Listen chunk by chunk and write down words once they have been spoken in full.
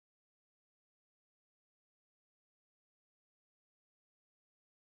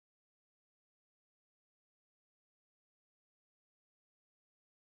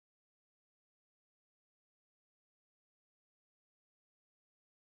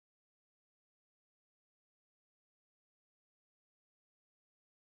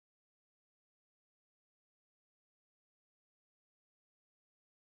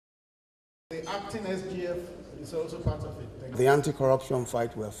acting SGF is also part of it. The anti-corruption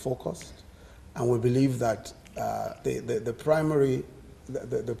fight, we're focused, and we believe that the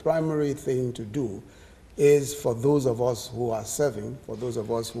primary thing to do is for those of us who are serving, for those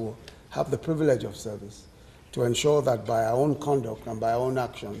of us who have the privilege of service, to ensure that by our own conduct and by our own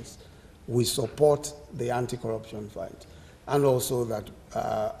actions, we support the anti-corruption fight, and also that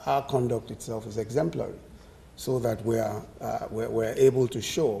our conduct itself is exemplary, so that we're able to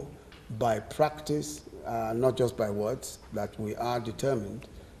show by practice, not just by words, that we are determined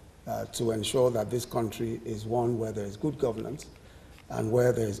to ensure that this country is one where there is good governance and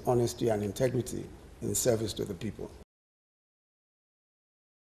where there is honesty and integrity in service to the people.